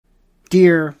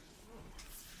Dear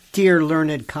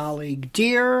learned colleague,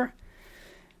 dear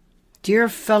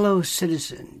fellow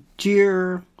citizen,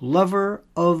 dear lover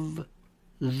of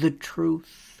the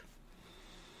truth.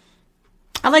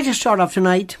 I'd like to start off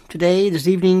tonight, today, this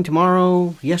evening,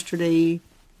 tomorrow, yesterday,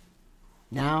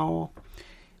 now,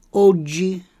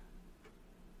 oggi,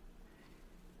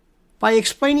 by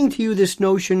explaining to you this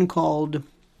notion called,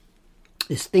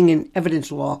 this thing in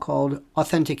evidence law called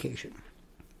authentication.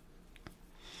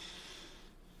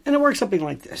 And it works something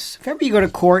like this. If ever you go to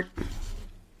court,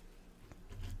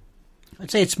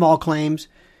 let's say it's small claims,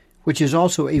 which is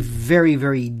also a very,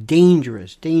 very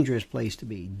dangerous place to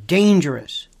be.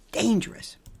 Dangerous.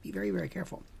 Be very, very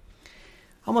careful.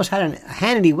 Almost had a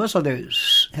Hannity whistle there.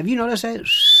 Have you noticed that?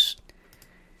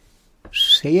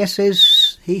 He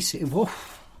says,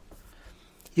 woof.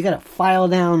 You got to file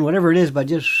down whatever it is, but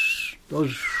just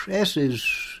those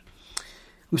S's.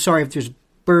 I'm sorry if there's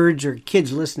birds or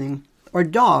kids listening. Or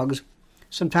dogs.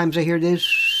 Sometimes I hear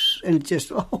this, and it's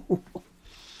just,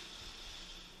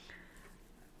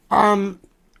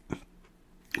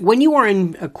 when you are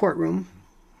in a courtroom,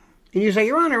 and you say,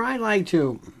 Your Honor, I'd like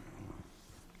to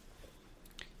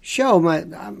show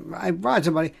I brought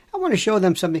somebody, I want to show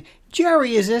them something.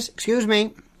 Jerry, is this, excuse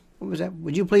me, what was that?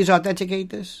 Would you please authenticate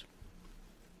this?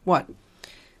 What?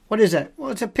 What is that?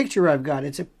 Well, it's a picture I've got.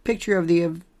 It's a picture of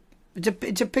it's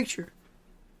a picture.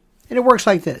 And it works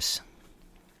like this.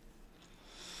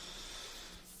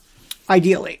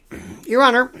 Ideally, Your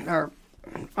Honor,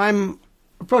 I'm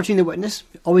approaching the witness,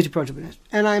 always approach the witness,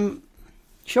 and I'm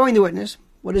showing the witness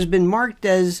what has been marked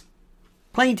as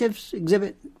plaintiff's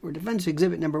exhibit or defense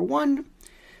exhibit number 1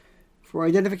 for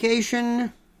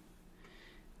identification.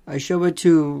 I show it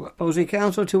to opposing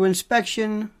counsel for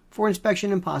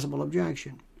inspection and possible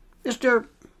objection. Mr.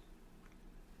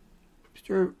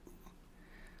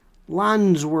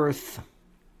 Lonsworth,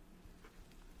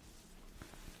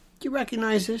 do you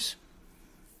recognize this?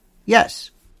 Yes.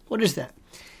 What is that?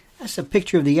 That's a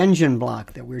picture of the engine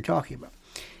block that we were talking about.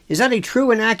 Is that a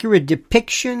true and accurate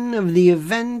depiction of the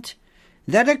event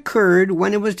that occurred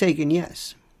when it was taken?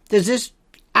 Yes. Does this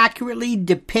accurately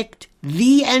depict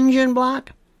the engine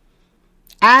block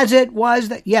as it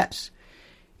was? Yes.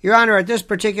 Your Honor, at this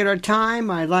particular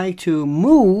time, I'd like to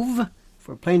move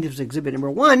for plaintiff's exhibit number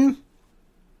 1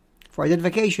 for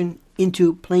identification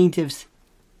into plaintiff's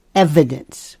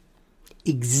evidence.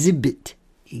 Exhibit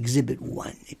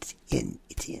 1. It's in.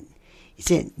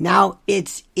 Now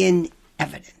it's in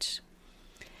evidence.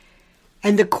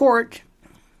 And the court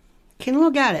can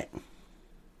look at it.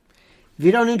 If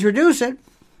you don't introduce it,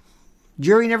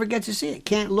 jury never gets to see it.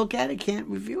 Can't look at it, can't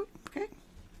review it.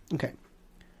 Okay.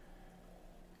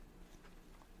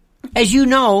 As you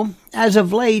know, as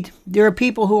of late, there are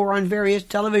people who are on various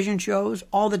television shows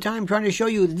all the time trying to show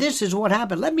you this is what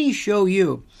happened. Let me show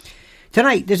you.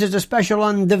 Tonight, this is a special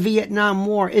on the Vietnam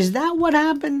War. Is that what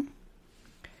happened?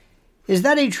 Is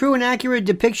that a true and accurate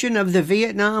depiction of the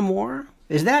Vietnam War?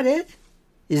 Is that it?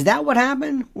 Is that what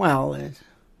happened? Well,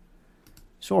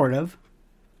 sort of.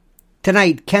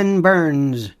 Tonight, Ken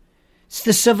Burns. It's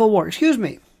the Civil War. Excuse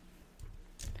me.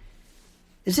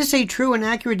 Is this a true and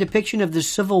accurate depiction of the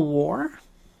Civil War?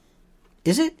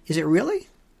 Is it? Is it really?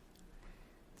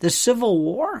 The Civil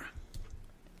War?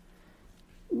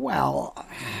 Well,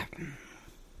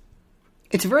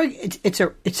 it's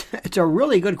a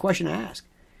really good question to ask.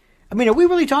 I mean, are we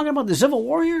really talking about the Civil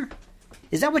War here?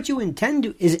 Is that what you intend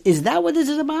to? Is that what this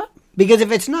is about? Because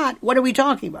if it's not, what are we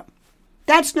talking about?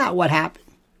 That's not what happened.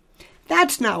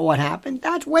 That's not what happened.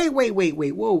 That's wait.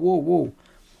 Whoa.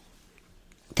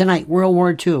 Tonight, World War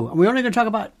II. And we're only going to talk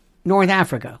about North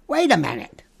Africa. Wait a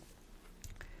minute.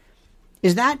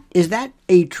 Is that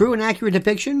a true and accurate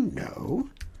depiction? No.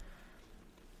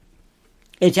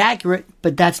 It's accurate,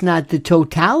 but that's not the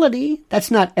totality. That's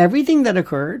not everything that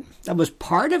occurred. That was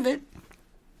part of it.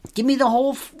 Give me the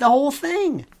whole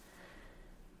thing.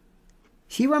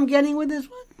 See where I'm getting with this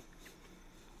one?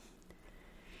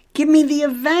 Give me the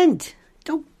event.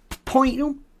 Don't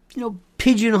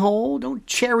pigeonhole. Don't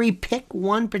cherry pick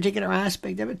one particular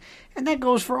aspect of it. And that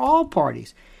goes for all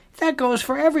parties. That goes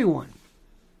for everyone.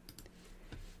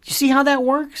 You see how that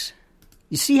works?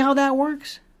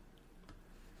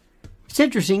 It's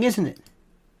interesting, isn't it?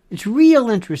 It's real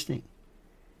interesting.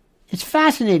 It's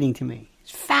fascinating to me.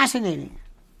 It's fascinating.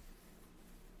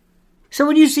 So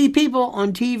when you see people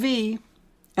on TV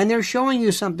and they're showing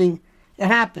you something that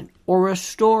happened, or a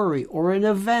story, or an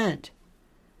event,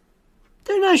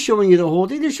 they're not showing you the whole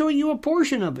thing. They're showing you a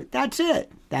portion of it. That's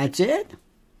it.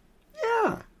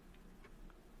 Yeah.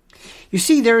 You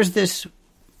see, there's this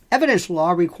evidence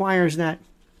law requires that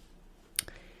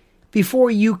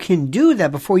before you can do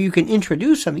that, before you can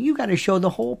introduce something, you've got to show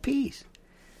the whole piece.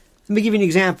 Let me give you an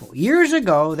example. Years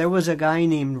ago, there was a guy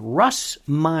named Russ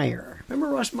Meyer.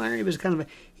 Remember Russ Meyer? He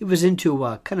was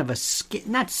into kind of a skin,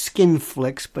 not skin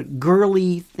flicks, but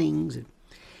girly things.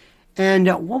 And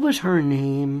what was her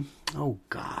name? Oh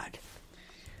God,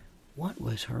 what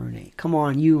was her name? Come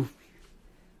on, you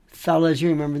fellas, you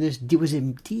remember this? Was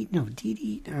it Dee? No,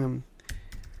 Dee.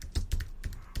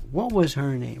 What was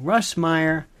her name? Russ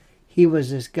Meyer. He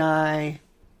was this guy,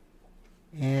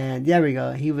 and there we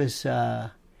go. He was.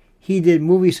 He did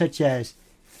movies such as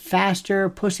Faster,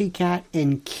 Pussycat,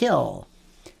 and Kill.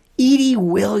 Edie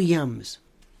Williams,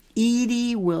 by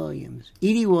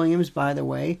the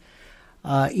way.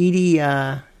 Edie,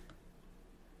 I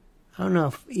don't know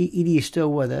if Edie is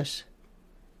still with us.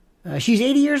 She's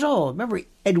 80 years old. Remember,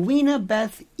 Edwina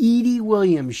Beth Edie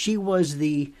Williams. She was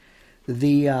the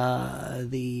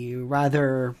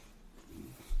rather...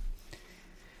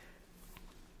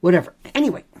 whatever.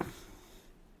 Anyway...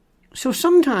 So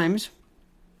sometimes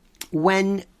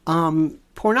when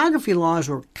pornography laws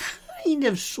were kind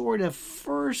of sort of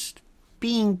first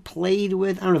being played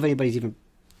with, I don't know if anybody's even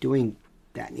doing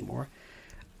that anymore.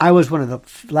 I was one of the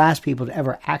last people to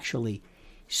ever actually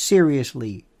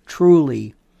seriously,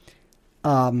 truly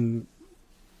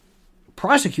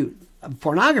prosecute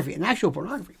pornography, and actual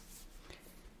pornography.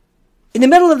 In the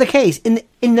middle of the case, in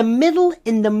the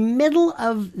middle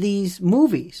of these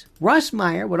movies, Russ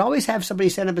Meyer would always have somebody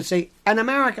stand up and say, "And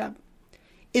America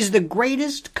is the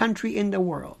greatest country in the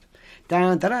world."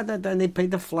 And they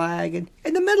played the flag in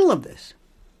the middle of this.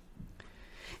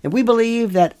 And we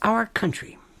believe that our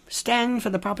country stands for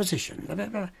the proposition.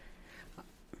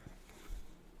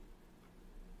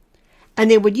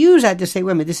 And they would use that to say,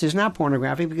 "Wait a minute, this is not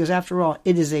pornography, because after all,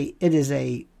 it is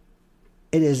a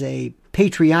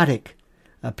patriotic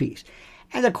piece."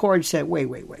 And the court said, wait.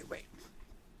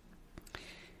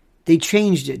 They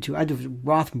changed it to either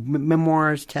Roth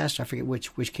Memoirs test, I forget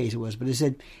which case it was, but it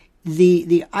said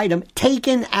the item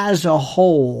taken as a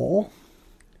whole,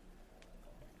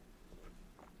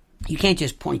 you can't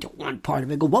just point to one part of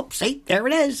it and go, whoops, see, there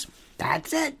it is.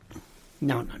 That's it.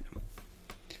 No.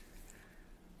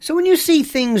 So when you see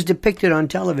things depicted on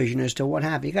television as to what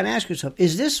happened, you got to ask yourself,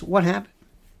 is this what happened?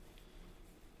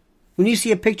 When you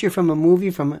see a picture from a movie,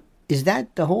 is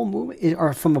that the whole movie?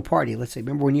 Or from a party, let's say.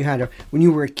 Remember when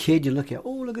you were a kid, you look at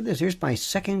this. Here's my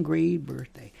second grade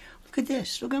birthday. Look at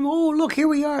this. Look, here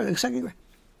we are, the second grade.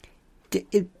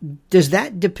 Does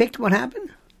that depict what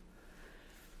happened?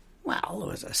 Well, it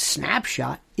was a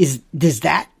snapshot. Does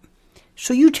that?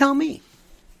 So you tell me.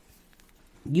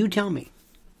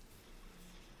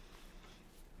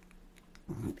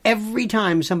 Every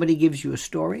time somebody gives you a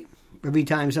story, every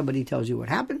time somebody tells you what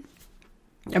happened,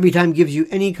 every time gives you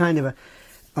any kind of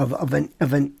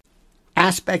an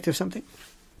aspect of something,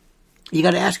 you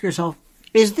got to ask yourself,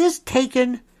 is this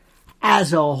taken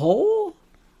as a whole?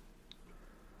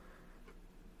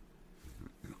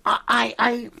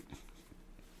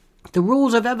 The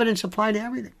rules of evidence apply to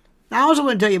everything. Now, I also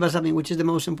want to tell you about something which is the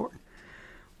most important.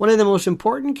 One of the most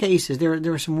important cases, there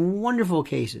are some wonderful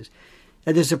cases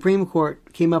that the Supreme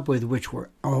Court came up with, which were,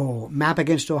 Map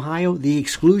against Ohio, the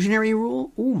exclusionary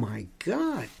rule. Oh, my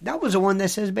God. That was the one that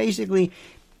says basically,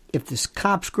 if this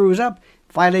cop screws up,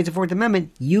 violates the Fourth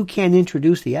Amendment, you can't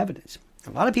introduce the evidence.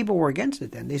 A lot of people were against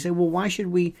it then. They said, well, why should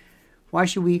we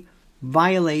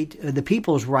violate the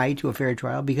people's right to a fair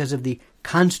trial because of the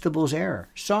constable's error?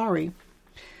 Sorry.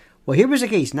 Well, here was a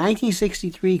case,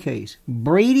 1963 case,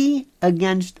 Brady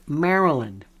against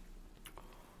Maryland.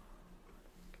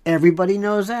 Everybody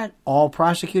knows that. All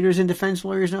prosecutors and defense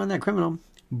lawyers know that. Criminal.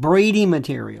 Brady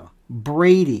material.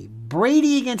 Brady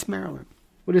against Maryland.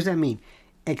 What does that mean?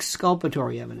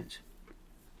 Exculpatory evidence.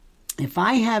 If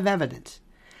I have evidence,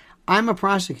 I'm a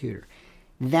prosecutor,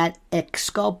 that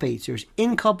exculpates, there's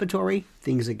inculpatory,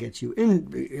 things that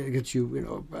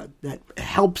that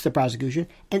helps the prosecution,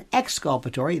 and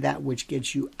exculpatory, that which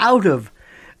gets you out of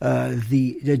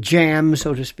the jam,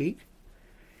 so to speak.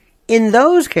 In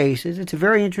those cases, it's a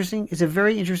very interesting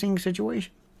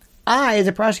situation. I, as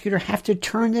a prosecutor, have to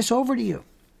turn this over to you.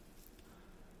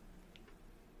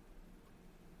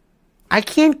 I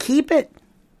can't keep it.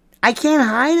 I can't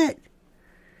hide it.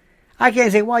 I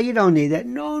can't say, well, you don't need that.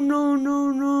 No.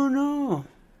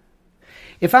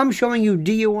 If I'm showing you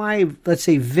DUI, let's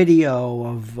say video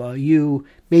of you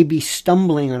maybe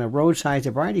stumbling on a roadside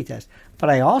sobriety test, but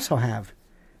I also have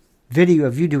video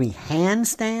of you doing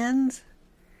handstands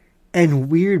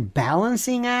and weird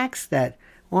balancing acts that,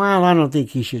 well, I don't think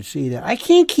he should see that. I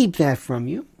can't keep that from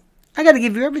you. I got to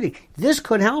give you everything. This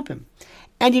could help him.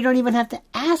 And you don't even have to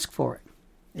ask for it.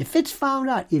 If it's found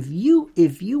out, if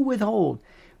you withhold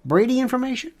Brady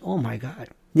information, oh my God.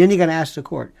 Then you got to ask the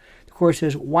court. The court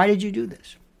says, why did you do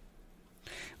this?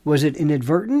 Was it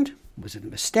inadvertent? Was it a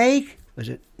mistake? Was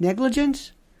it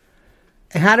negligence?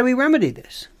 And how do we remedy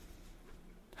this?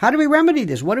 How do we remedy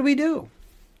this? What do we do?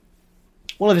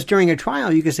 Well, if it's during a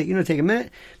trial, you can say, take a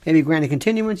minute, maybe grant a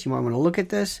continuance. You might want to look at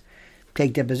this,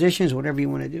 take depositions, whatever you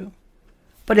want to do.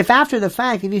 But if after the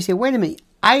fact, if you say, wait a minute,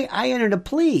 I entered a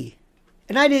plea,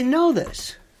 and I didn't know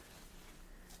this.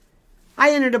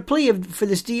 I entered a plea for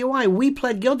this DUI. We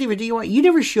pled guilty for DUI. You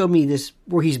never showed me this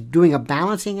where he's doing a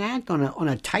balancing act on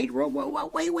a tightrope.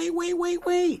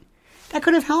 Wait. That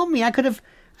could have helped me. I could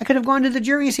have gone to the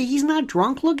jury and say, he's not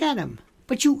drunk. Look at him.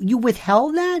 But you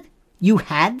withheld that? You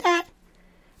had that?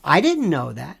 I didn't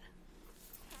know that.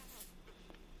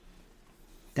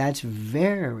 That's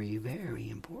very, very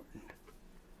important.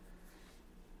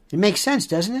 It makes sense,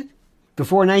 doesn't it?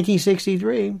 Before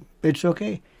 1963, it's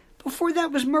okay. Before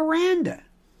that was Miranda.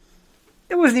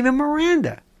 It wasn't even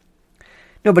Miranda.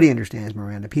 Nobody understands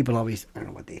Miranda. People always, I don't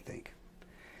know what they think.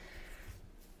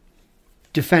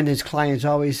 Defendants' clients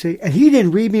always say, and he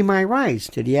didn't read me my rights.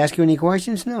 Did he ask you any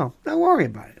questions? No. Don't worry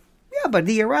about it. Yeah, but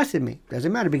he arrested me.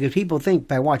 Doesn't matter because people think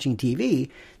by watching TV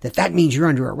that means you're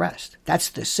under arrest. That's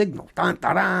the signal. Dun,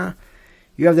 dun, dun.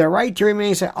 You have the right to remain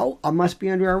and say, oh, I must be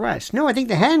under arrest. No, I think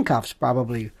the handcuffs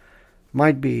probably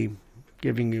might be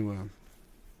giving you a...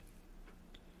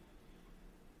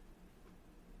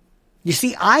 You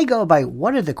see, I go by,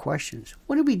 what are the questions?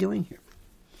 What are we doing here?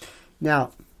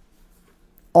 Now,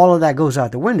 all of that goes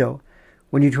out the window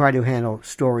when you try to handle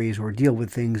stories or deal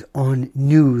with things on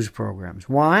news programs.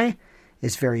 Why?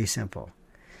 It's very simple.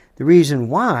 The reason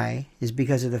why is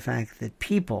because of the fact that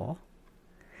people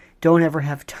don't ever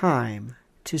have time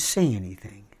to say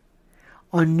anything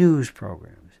on news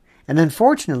programs. And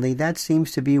unfortunately, that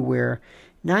seems to be where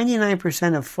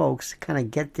 99% of folks kind of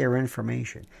get their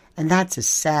information. And that's a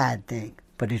sad thing,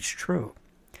 but it's true.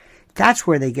 That's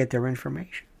where they get their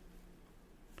information.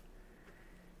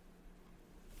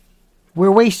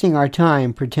 We're wasting our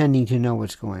time pretending to know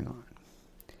what's going on.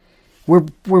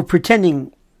 We're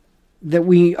pretending that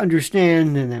we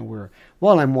understand and that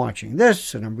I'm watching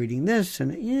this and I'm reading this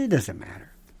and it doesn't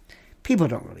matter. People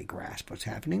don't really grasp what's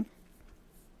happening.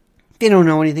 They don't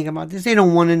know anything about this. They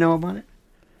don't want to know about it.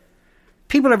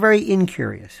 People are very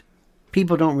incurious.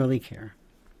 People don't really care.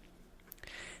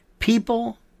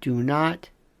 People do not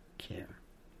care.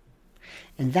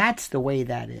 And that's the way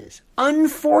that is.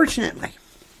 Unfortunately.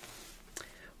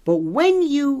 But when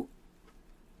you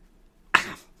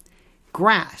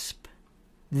grasp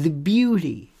the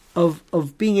beauty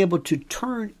of being able to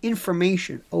turn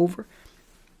information over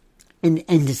and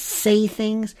to say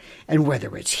things, and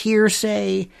whether it's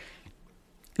hearsay,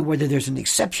 and whether there's an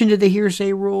exception to the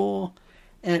hearsay rule,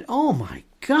 and oh my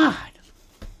God,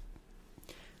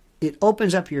 it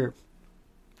opens up your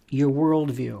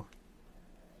worldview.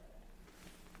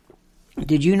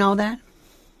 Did you know that?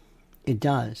 It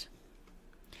does.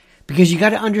 Because you got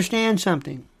to understand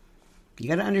something. You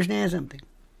got to understand something.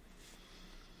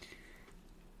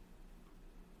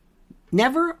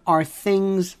 Never are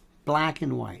things black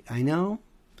and white. I know.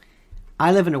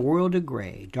 I live in a world of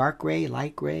gray. Dark gray,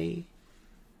 light gray.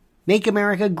 Make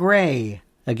America gray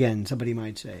again, somebody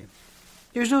might say.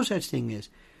 There's no such thing as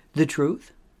the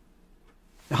truth.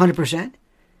 100%.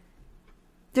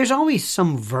 There's always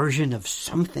some version of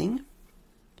something.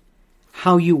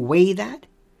 How you weigh that,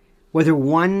 whether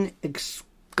one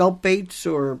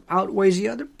exculpates or outweighs the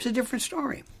other, it's a different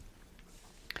story.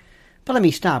 But let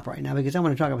me stop right now because I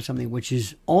want to talk about something which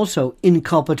is also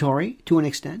inculpatory to an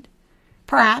extent.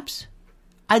 Perhaps.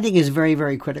 I think is very,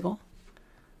 very critical.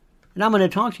 And I'm going to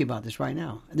talk to you about this right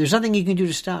now. There's nothing you can do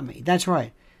to stop me. That's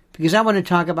right. Because I want to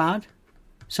talk about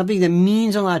something that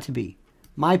means a lot to me.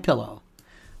 My pillow.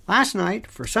 Last night,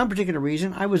 for some particular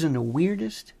reason, I was in the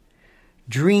weirdest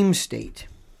dream state.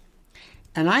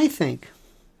 And I think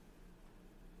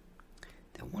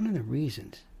that one of the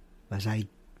reasons was I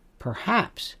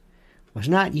perhaps was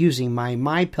not using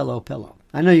my pillow.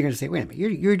 I know you're going to say, wait a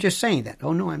minute, you're just saying that.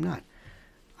 Oh, no, I'm not.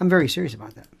 I'm very serious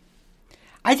about that.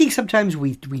 I think sometimes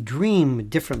we dream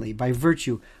differently by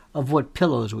virtue of what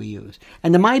pillows we use.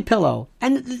 And the My Pillow,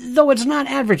 and though it's not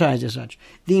advertised as such,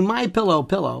 the My Pillow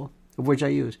pillow, of which I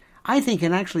use, I think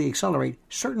can actually accelerate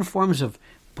certain forms of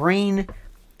brain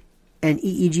and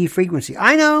EEG frequency.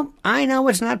 I know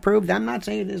it's not proved. I'm not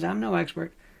saying it is. I'm no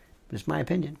expert. But it's my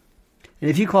opinion. And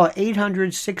if you call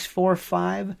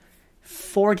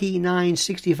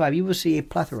 800-645-4965, you will see a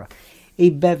plethora, a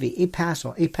bevy, a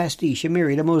passel, a pastiche, a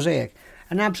myriad, a mosaic,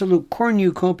 an absolute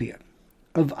cornucopia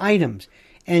of items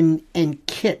and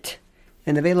kit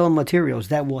and available materials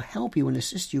that will help you and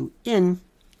assist you in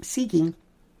seeking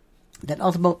that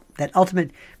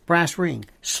ultimate brass ring,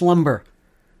 slumber.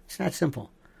 It's that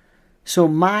simple. So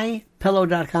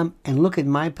mypillow.com, and look at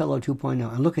MyPillow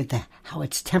 2.0 and look at how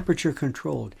it's temperature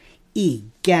controlled.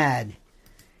 Egad.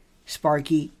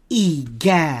 Sparky,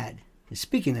 egad. And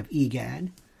speaking of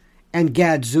egad, and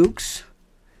gadzooks,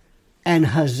 and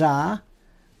huzzah,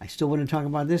 I still want to talk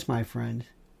about this, my friend.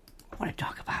 I want to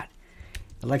talk about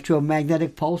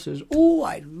electromagnetic pulses. Oh,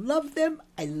 I love them.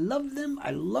 I love them.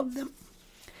 I love them.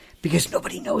 Because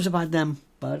nobody knows about them.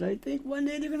 But I think one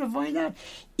day they're going to find out.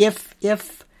 If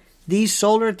these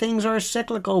solar things are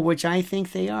cyclical, which I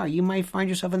think they are, you might find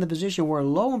yourself in the position where,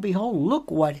 lo and behold, look,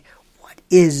 what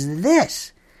is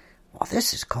this? Well,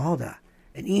 this is called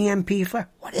an EMP flare.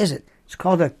 What is it? It's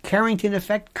called a Carrington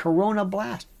effect corona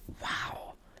blast.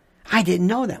 Wow. I didn't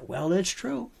know that. Well, it's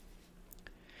true.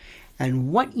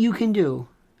 And what you can do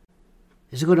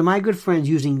is to go to my good friends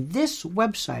using this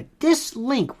website, this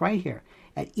link right here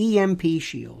at EMP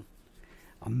Shield.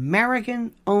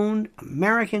 American-owned,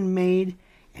 American-made,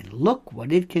 and look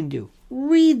what it can do.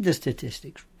 Read the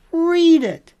statistics. Read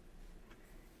it.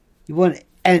 You want,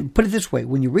 and put it this way,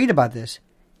 when you read about this,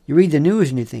 you read the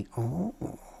news and you think, oh.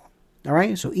 All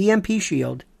right, so EMP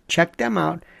Shield, check them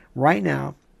out right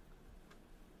now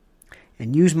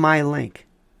and use my link,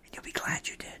 and you'll be glad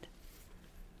you did.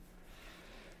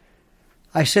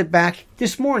 I sit back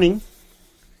this morning.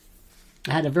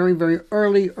 I had a very, very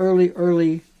early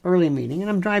meeting, and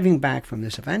I'm driving back from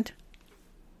this event.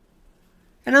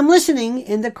 And I'm listening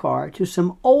in the car to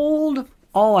some old,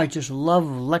 I just love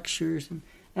lectures. And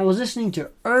I was listening to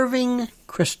Irving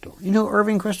Kristol. You know who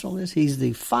Irving Kristol is? He's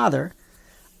the father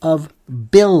of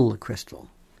Bill Kristol.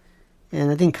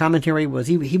 And I think commentary was,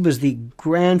 he was the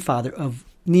grandfather of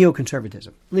neoconservatism,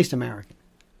 at least American.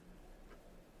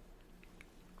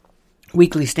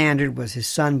 Weekly Standard was his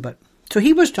son, but so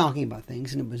he was talking about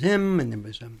things, and it was him, and there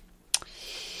was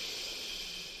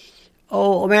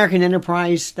American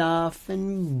Enterprise stuff,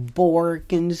 and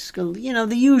Bork, and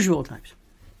the usual types.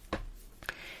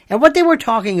 And what they were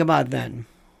talking about then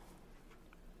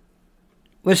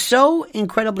was so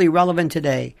incredibly relevant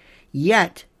today,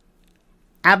 yet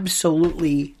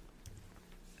absolutely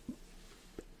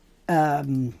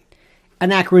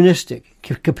anachronistic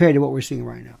compared to what we're seeing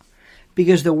right now.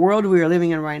 Because the world we are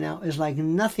living in right now is like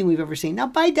nothing we've ever seen. Now,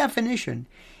 by definition,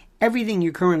 everything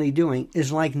you're currently doing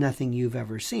is like nothing you've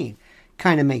ever seen.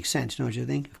 Kind of makes sense, don't you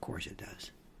think? Of course it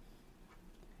does.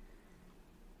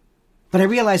 But I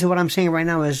realize that what I'm saying right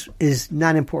now is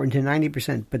not important to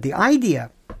 90%. But the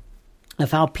idea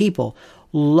of how people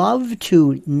love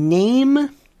to name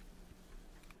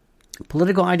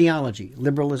political ideology,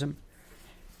 liberalism,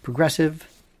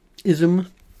 progressivism,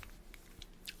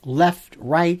 left,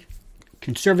 right,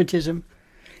 conservatism,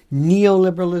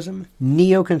 neoliberalism,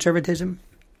 neoconservatism,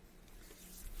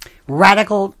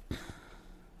 radical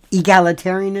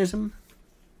egalitarianism,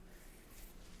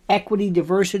 equity,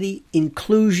 diversity,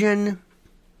 inclusion,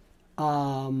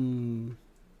 how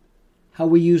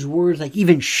we use words like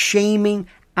even shaming,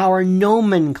 our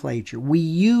nomenclature. We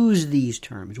use these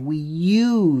terms.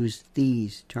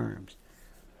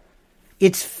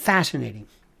 It's fascinating.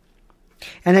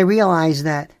 And I realize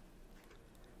that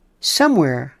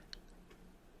somewhere,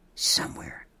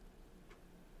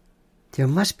 there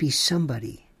must be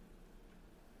somebody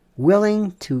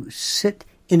willing to sit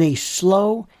in a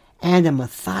slow and a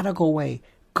methodical way,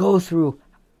 go through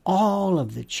all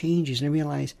of the changes, and I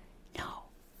realize, no,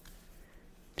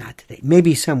 not today.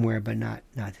 Maybe somewhere, but not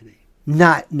today.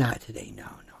 Not today. No.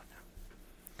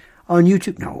 On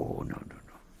YouTube, no.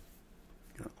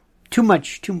 Too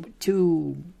much, too.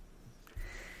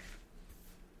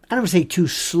 I don't want to say too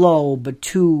slow, but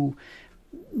too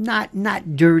not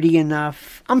dirty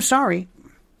enough. I'm sorry,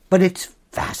 but it's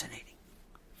fascinating.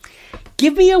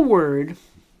 Give me a word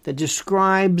that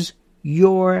describes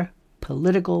your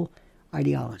political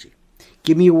ideology.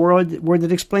 Give me a word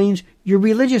that explains your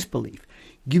religious belief.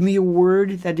 Give me a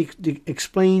word that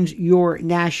explains your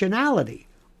nationality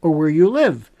or where you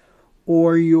live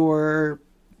or your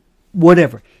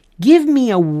whatever. Give me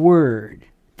a word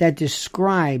that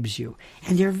describes you.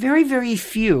 And there are very, very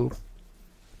few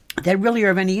that really are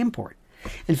of any import.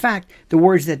 In fact, the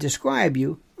words that describe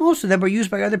you, most of them are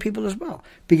used by other people as well,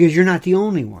 because you're not the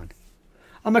only one.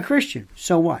 I'm a Christian,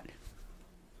 so what?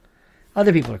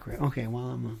 Other people are Christian. Okay,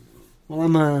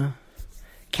 I'm a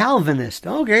Calvinist.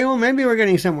 Okay, well, maybe we're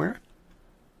getting somewhere.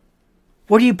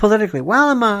 What are you politically? Well,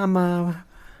 I'm a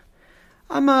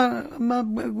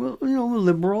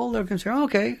liberal or conservative.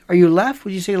 Okay, are you left?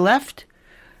 Would you say left?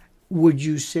 Would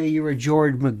you say you're a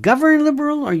George McGovern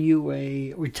liberal? Are you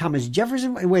or Thomas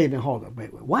Jefferson? Wait a minute, hold on.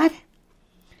 Wait. What?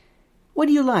 What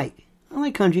do you like? I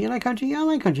like country. You like country? Yeah, I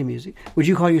like country music. Would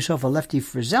you call yourself a Lefty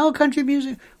Frizzell country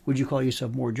music? Would you call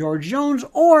yourself more George Jones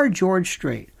or George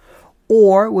Strait?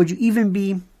 Or would you even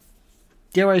be,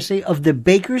 dare I say, of the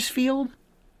Bakersfield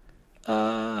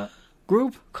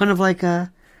group? Kind of like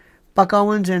Buck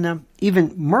Owens and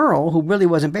even Merle, who really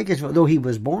wasn't Bakersfield, though he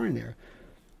was born there.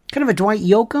 Kind of a Dwight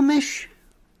Yoakam-ish?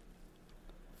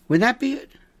 Would that be it?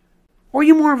 Or are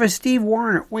you more of a Steve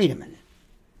Wariner? Wait a minute.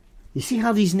 You see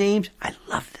how these names... I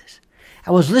love this.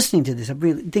 I was listening to this. I'm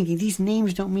really thinking these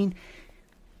names don't mean...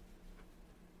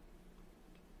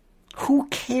 Who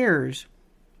cares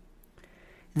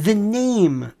the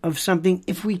name of something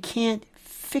if we can't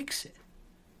fix it?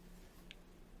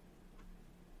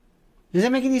 Does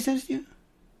that make any sense to you?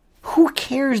 Who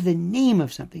cares the name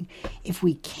of something if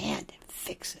we can't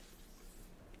fix it?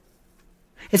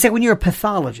 It's like when you're a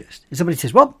pathologist and somebody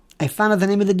says, well, I found out the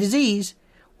name of the disease.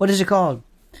 What is it called?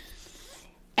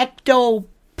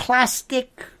 Ectoplastic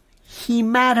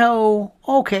hemato.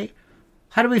 Okay.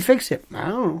 How do we fix it? I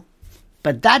don't know.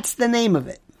 But that's the name of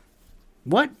it.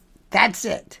 What? That's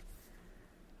it.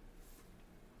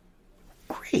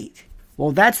 Great.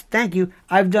 Well, thank you.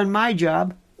 I've done my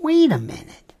job. Wait a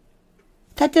minute.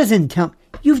 That doesn't tell...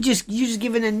 You've just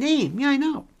given a name. Yeah, I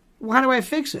know. Well, how do I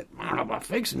fix it? I don't know about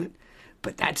fixing it.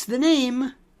 But that's the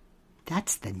name.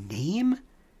 That's the name? Do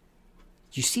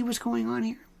you see what's going on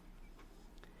here?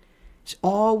 It's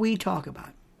all we talk about.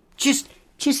 Just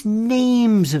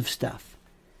names of stuff.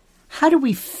 How do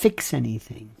we fix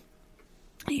anything?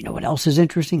 You know what else is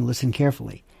interesting? Listen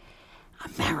carefully.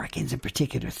 Americans in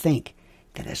particular think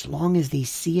that as long as they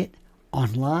see it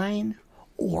online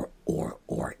or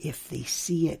if they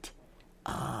see it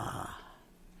on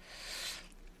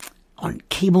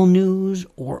cable news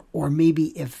or maybe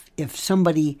if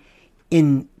somebody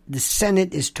in the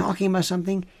Senate is talking about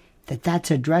something, that's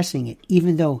addressing it,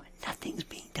 even though nothing's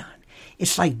being done.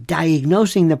 It's like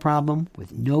diagnosing the problem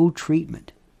with no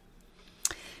treatment.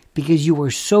 Because you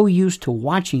are so used to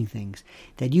watching things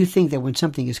that you think that when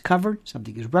something is covered,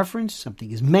 something is referenced,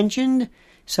 something is mentioned,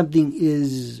 something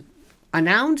is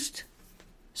announced,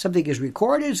 something is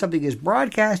recorded, something is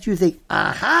broadcast, you think,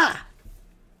 aha!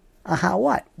 Aha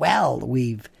what? Well,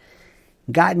 we've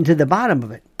gotten to the bottom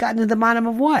of it. Gotten to the bottom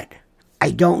of what?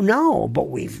 I don't know, but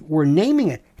we're naming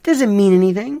it. It doesn't mean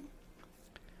anything.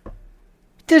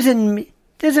 It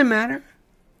doesn't matter.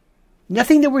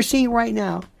 Nothing that we're seeing right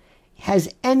now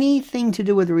has anything to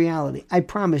do with reality. I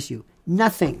promise you.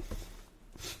 Nothing.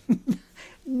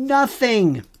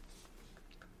 Nothing.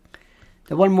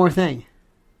 The one more thing.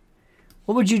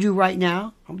 What would you do right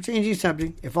now? I'm changing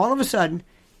subject. If all of a sudden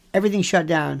everything shut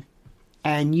down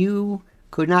and you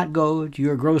could not go to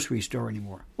your grocery store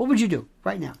anymore, what would you do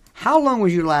right now? How long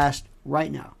would you last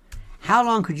right now? How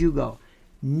long could you go?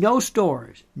 No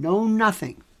stores. No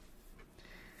nothing.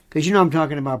 Because you know I'm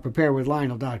talking about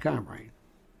preparewithlionel.com, right?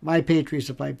 My Patriot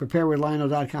Supply,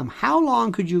 preparewithlionel.com. How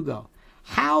long could you go?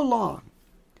 How long?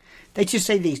 They just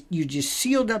say you just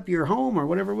sealed up your home or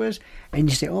whatever it was, and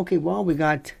you say, okay, well, we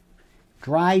got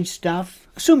dried stuff.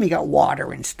 Assume you got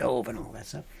water and stove and all that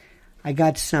stuff. I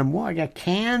got some water. I got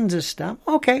cans of stuff.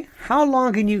 Okay, how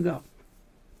long can you go?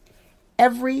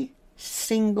 Every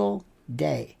single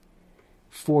day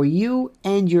for you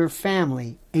and your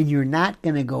family, and you're not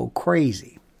going to go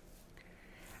crazy.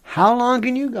 How long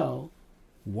can you go?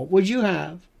 What would you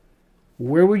have?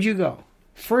 Where would you go?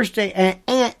 First day,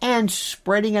 and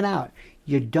spreading it out.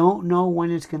 You don't know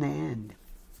when it's going to end.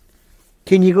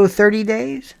 Can you go 30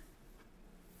 days?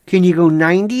 Can you go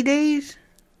 90 days?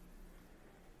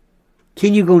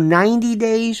 Can you go 90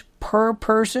 days per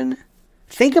person?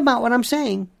 Think about what I'm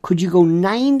saying. Could you go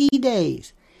 90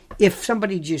 days if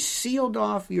somebody just sealed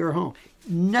off your home?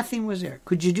 Nothing was there.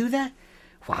 Could you do that?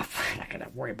 Well, I'm not going to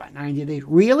worry about 90 days.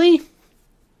 Really?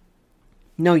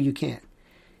 No, you can't.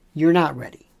 You're not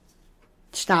ready.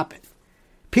 Stop it.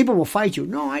 People will fight you.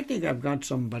 No, I think I've got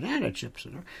some banana chips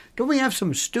in there. Don't we have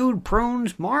some stewed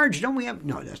prunes? Marge, don't we have...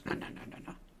 No.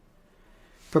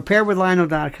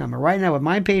 Preparewithlionel.com. And right now, with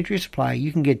My Patriot Supply,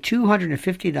 you can get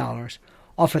 $250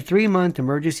 off a 3-month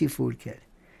emergency food kit.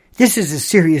 This is as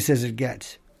serious as it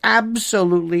gets.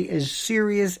 Absolutely as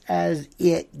serious as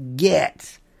it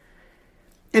gets.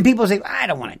 And people say, I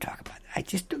don't want to talk about it. I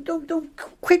just don't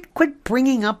quit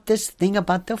bringing up this thing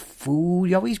about the food.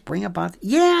 You always bring about,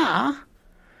 yeah,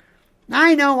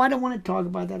 I know. I don't want to talk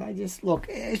about that. I just, look,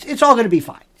 it's all going to be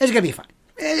fine. It's going to be fine.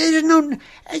 There's no,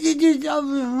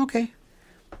 okay.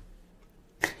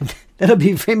 That'll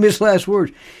be famous last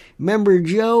words. Remember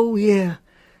Joe? Yeah.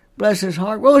 Bless his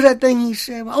heart. What was that thing he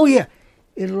said? Oh, yeah.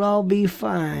 It'll all be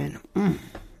fine.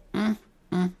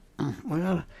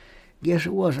 Well, guess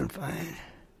it wasn't fine.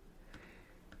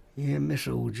 Yeah, Miss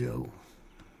Old Joe.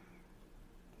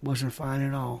 Wasn't fine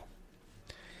at all.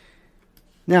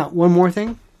 Now, one more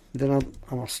thing. Then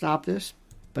I'll stop this.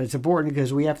 But it's important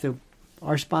because we have to...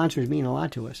 Our sponsors mean a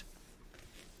lot to us.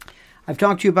 I've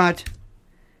talked to you about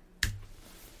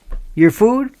your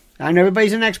food. I know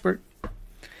everybody's an expert.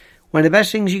 One of the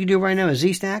best things you can do right now is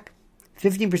Z-Stack.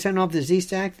 15% off the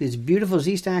Z-Stack. This beautiful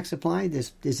Z-Stack supply.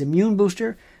 This immune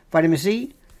booster. Vitamin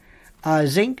C.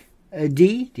 Zinc.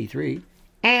 D3.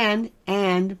 And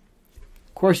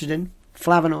quercetin.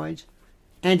 Flavonoids.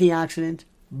 Antioxidants.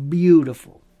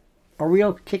 Beautiful. A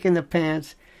real kick in the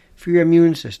pants for your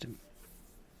immune system.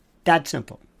 That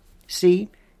simple. C.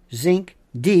 Zinc.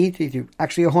 D,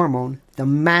 actually a hormone, the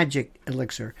magic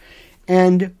elixir,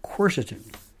 and quercetin,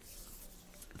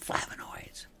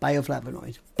 flavonoids,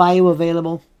 bioflavonoids,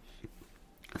 bioavailable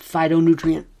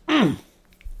phytonutrient,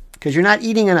 because you're not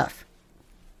eating enough.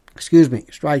 Excuse me,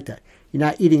 strike that. You're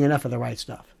not eating enough of the right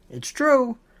stuff. It's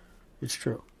true. It's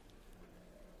true.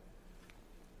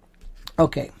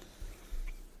 Okay.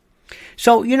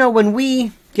 So, when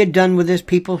we get done with this,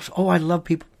 I love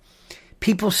people.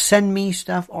 People send me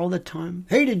stuff all the time.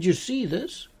 Hey, did you see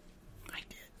this? I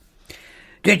did.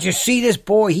 Did you see this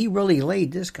boy? He really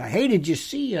laid this guy. Hey, did you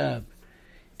see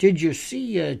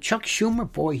Chuck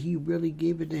Schumer? Boy, he really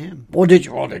gave it to him. Well, did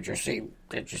you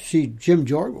see Jim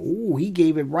Jordan? Oh, he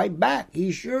gave it right back.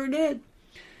 He sure did.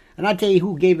 And I'll tell you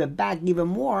who gave it back even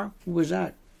more. Who was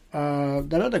that?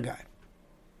 That other guy.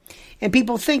 And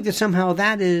people think that somehow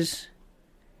that is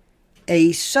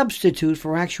a substitute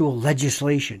for actual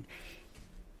legislation.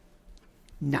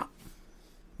 No.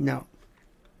 Do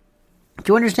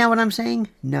you understand what I'm saying?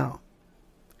 No.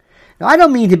 Now, I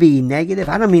don't mean to be negative.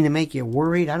 I don't mean to make you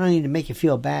worried. I don't mean to make you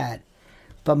feel bad.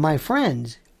 But my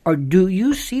friends, do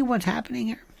you see what's happening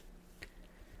here?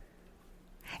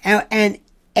 And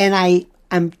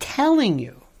I'm telling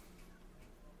you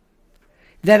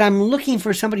that I'm looking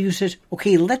for somebody who says,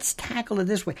 okay, let's tackle it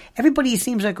this way. Everybody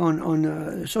seems like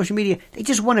on social media, they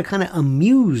just want to kind of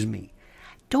amuse me.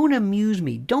 Don't amuse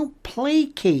me. Don't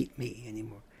placate me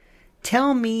anymore.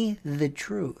 Tell me the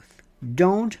truth.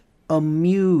 Don't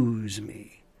amuse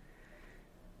me.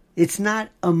 It's not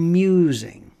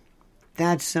amusing.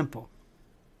 That's simple.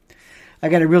 I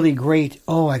got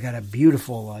a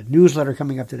beautiful newsletter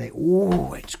coming up today.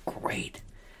 Oh, it's great.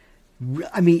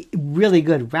 I mean, really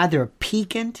good. Rather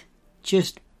piquant.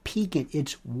 Just piquant.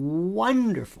 It's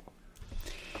wonderful.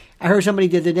 I heard somebody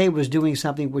the other day was doing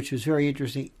something which was very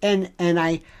interesting, and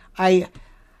I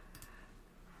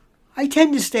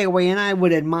tend to stay away, and I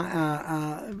would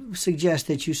suggest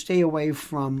that you stay away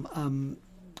from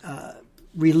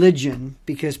religion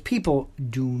because people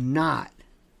do not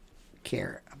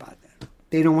care about that.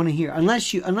 They don't want to hear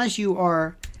unless you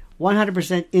are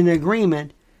 100% in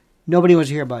agreement. Nobody wants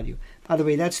to hear about you. By the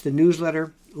way, that's the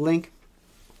newsletter link.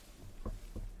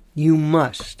 You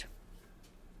must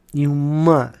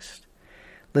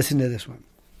listen to this one.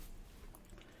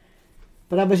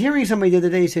 But I was hearing somebody the other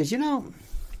day says, I don't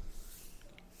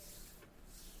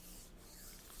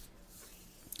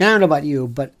know about you,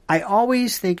 but I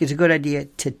always think it's a good idea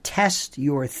to test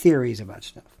your theories about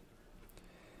stuff.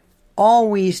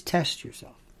 Always test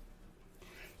yourself.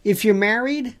 If you're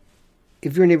married,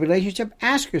 if you're in a relationship,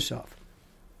 ask yourself,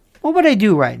 what would I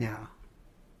do right now?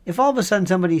 If all of a sudden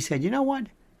somebody said, you know what?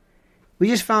 We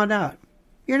just found out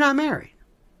you're not married.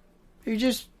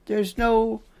 There's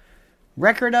no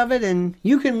record of it, and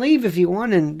you can leave if you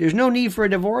want, and there's no need for a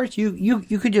divorce. You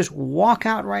could just walk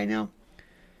out right now.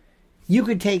 You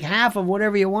could take half of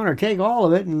whatever you want or take all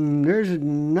of it, and there's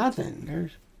nothing.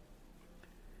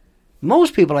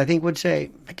 Most people, I think, would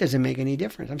say, it doesn't make any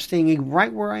difference. I'm staying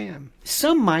right where I am.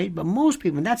 Some might, but most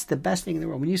people, and that's the best thing in the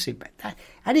world. When you say,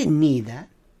 I didn't need that.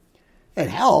 It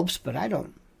helps, but I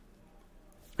don't.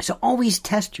 So always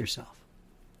test yourself.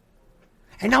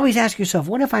 And always ask yourself,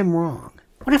 what if I'm wrong?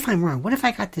 What if I'm wrong? What if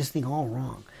I got this thing all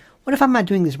wrong? What if I'm not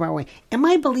doing this the right way? Am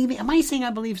I saying I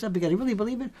believe something because I really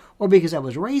believe it? Or because I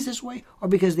was raised this way? Or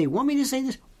because they want me to say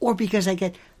this? Or because I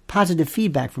get positive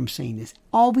feedback from saying this?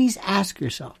 Always ask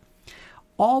yourself.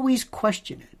 Always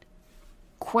question it.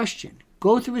 Question.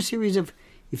 Go through a series of,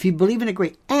 if you believe in it,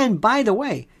 great. And by the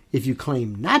way, if you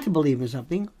claim not to believe in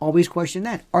something, always question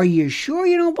that. Are you sure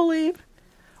you don't believe?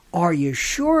 Are you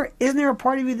sure? Isn't there a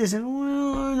part of you that says,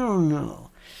 well, I don't know.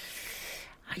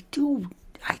 I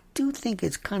do think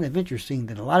it's kind of interesting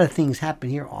that a lot of things happen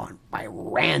here by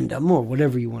random or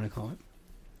whatever you want to call it.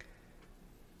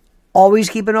 Always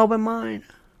keep an open mind.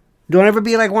 Don't ever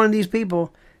be like one of these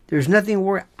people There's nothing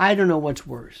worse. I don't know what's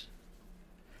worse.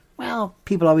 Well,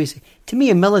 people always say, to me,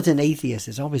 a militant atheist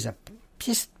is always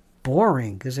just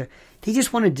boring because they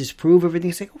just want to disprove everything.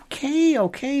 It's like,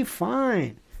 okay,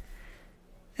 fine.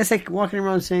 That's like walking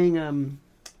around saying,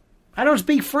 I don't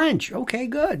speak French. Okay,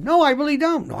 good. No, I really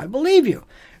don't. No, I believe you.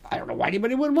 I don't know why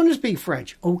anybody would want to speak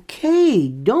French. Okay,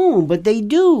 don't, but they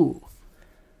do.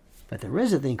 But there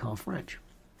is a thing called French.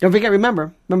 Don't forget,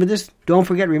 remember this? Don't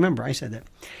forget, remember. I said that.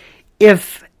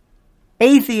 If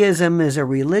atheism is a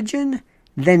religion,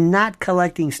 then not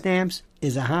collecting stamps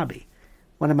is a hobby.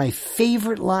 One of my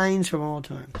favorite lines from all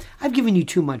time. I've given you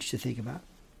too much to think about.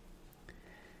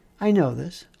 I know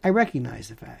this. I recognize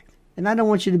the fact. And I don't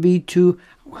want you to be I don't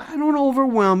want to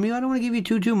overwhelm you. I don't want to give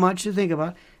you too much to think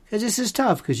about. Because this is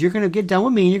tough. Because you're going to get done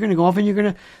with me. And you're going to go off and you're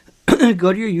going to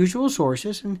go to your usual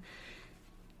sources. And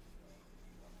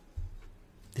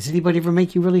does anybody ever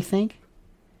make you really think?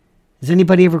 Does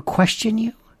anybody ever question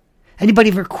you? Anybody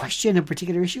ever question a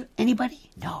particular issue?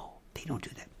 Anybody? No, they don't do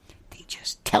that. They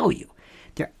just tell you.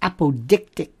 They're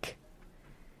apodictic.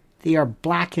 They are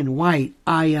black and white.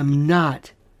 I am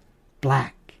not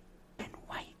black and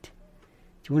white.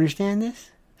 Do you understand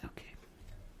this? Okay.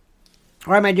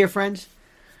 All right, my dear friends.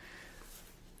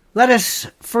 Let us,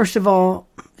 first of all,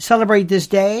 celebrate this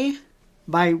day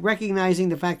by recognizing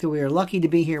the fact that we are lucky to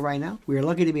be here right now. We are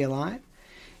lucky to be alive.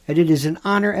 And it is an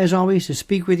honor, as always, to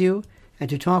speak with you and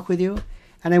to talk with you.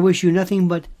 And I wish you nothing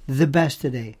but the best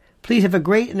today. Please have a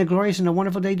great and a glorious and a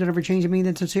wonderful day. Don't ever change me.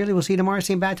 Then sincerely, we'll see you tomorrow.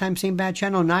 Same bad time, same bad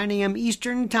channel, 9 a.m.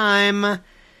 Eastern Time.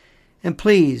 And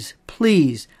please,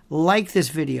 like this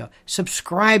video.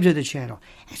 Subscribe to the channel.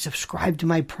 And subscribe to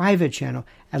my private channel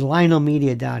at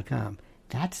LionelMedia.com.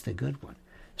 That's the good one.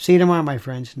 See you tomorrow, my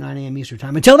friends, 9 a.m. Eastern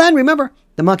Time. Until then, remember,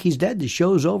 the monkey's dead. The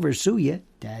show's over. Sue ya.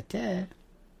 Ta-ta.